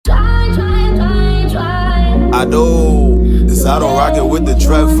I do. This Otto rockin' with the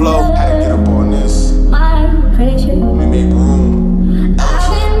dread flow. Had to get up on this. Let me make room.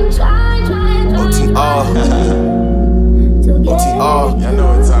 OTR. OTR. Y'all know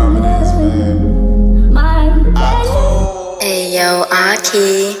what time it is, man. Hey yo,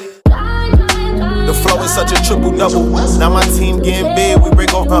 Aki. The flow is such a triple-double. Now my team getting big, we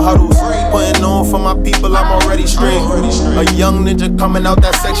break off the huddles. Putting on for my people, I'm already straight. A young ninja coming out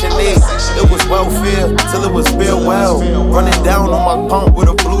that section 8. It was welfare, till it was farewell. Running down on my pump with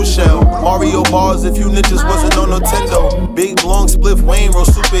a blue shell. Mario bars if you ninjas wasn't on Nintendo. Big long spliff Wayne roll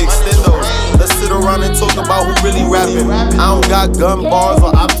super extendos. Let's sit around and talk about who really rapping. I don't got gun bars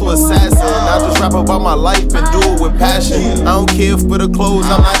or Opto assassin. I just rap about my life and do it with passion. I don't care for the clothes,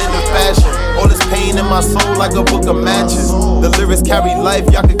 I'm not into fashion. All this pain in my soul like a book of matches. The lyrics carry life,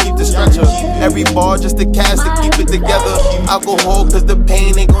 y'all can keep the stretcher. Every bar just a cast to keep it together. Alcohol cause the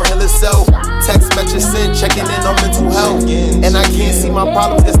pain ain't gon' heal itself. Text message sent, checking in on mental health. And I can't see my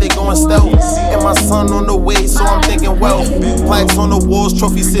problems cause they going stealth. And my son on the way, so I'm thinking wealth. Plaques on the walls,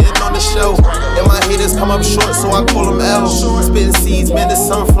 trophies sitting on the shelf. And my haters come up short, so I call them L. Spitting seeds, man, the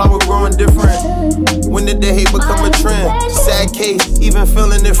sunflower growing different. When did the hate become a trend? Sad case, even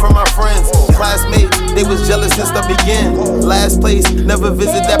feeling it from my friends. Classmates, they was jealous since the begin. Last place, never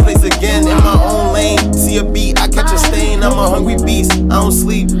visit that place again. In my own lane, see a beat, I catch a stain. I'm a hungry beast, I don't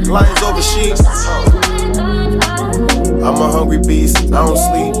sleep, lions over sheep. I'm a hungry beast, I don't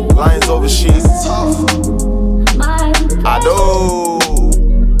sleep, lions over sheep. I do.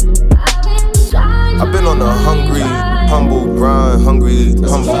 I've been on a hungry, humble grind, hungry,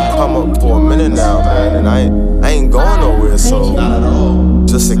 humble come up for a minute now, man. And I ain't going nowhere, so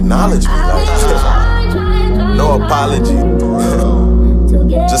just acknowledge me, like no apology.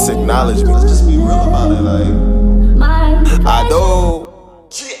 Just acknowledge me. Let's just be real about it, like I do.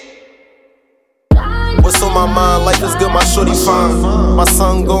 What's on my mind? Life is good, my shorty fine. My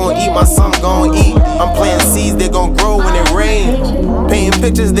son gon' eat, my son gon' eat. I'm planting seeds, they gon' grow when it rain. Painting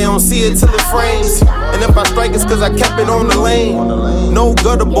pictures, they don't see it till it frames. And if I strike, it's cause I kept it on the lane. No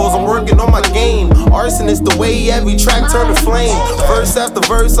gutter balls, I'm working on my game. Arson is the way every track turn to flame. Verse after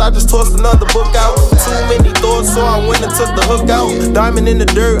verse, I just tossed another book out. Too many thoughts, so I went and took the hook out. Diamond in the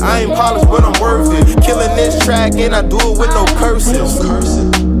dirt, I ain't polished, but I'm worth it. Killing this track, and I do it with no curses.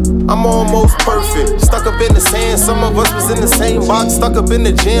 I'm almost perfect. Stuck up in the sand, some of us was in the same box. Stuck up in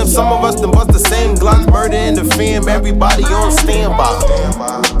the gym, some of us done bust the same Glock. Murder in the fam, everybody on standby.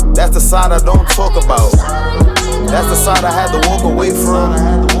 That's the side I don't talk about. That's the side I had to walk away from.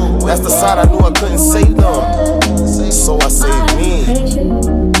 That's the side I knew I couldn't save them. So I saved me.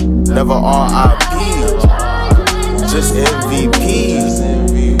 Never R.I.P. Just MVPs.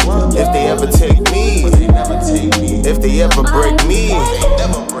 If they ever take me, if they ever break me.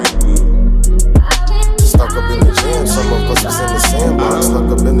 Stuck up in the gym, some of us was in the sandbox. Stuck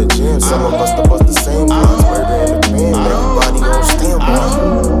up in the gym, some of us to bust the same blocks. Murder in the pen, everybody on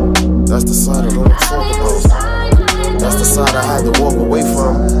standby. That's the side I don't talk about. That's the side I had to walk away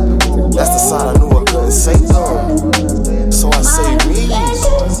from. That's the side I knew I couldn't save them. So I saved me.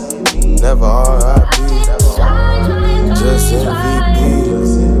 Never